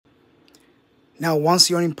Now, once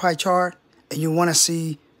you're in pie chart and you want to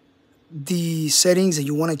see the settings and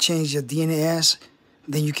you want to change your DNS,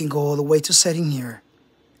 then you can go all the way to setting here.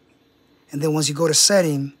 And then once you go to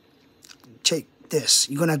setting, check this.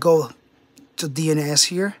 You're going to go to DNS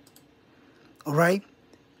here. All right.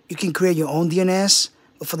 You can create your own DNS,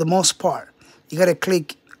 but for the most part, you got to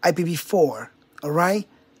click IPv4. All right.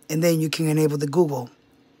 And then you can enable the Google.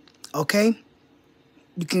 Okay.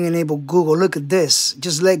 You can enable Google. Look at this.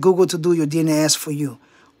 Just let Google to do your DNS for you.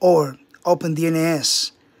 Or Open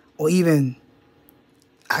DNS. Or even,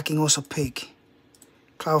 I can also pick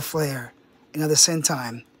Cloudflare. And at the same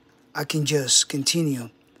time, I can just continue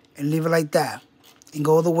and leave it like that. And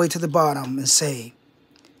go all the way to the bottom and say,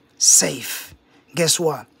 safe. Guess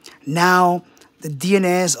what? Now, the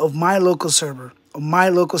DNS of my local server, of my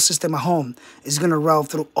local system at home, is going to route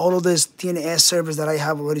through all of these DNS servers that I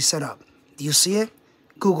have already set up. Do you see it?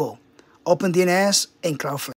 Google, Open DNS, and Cloudflare.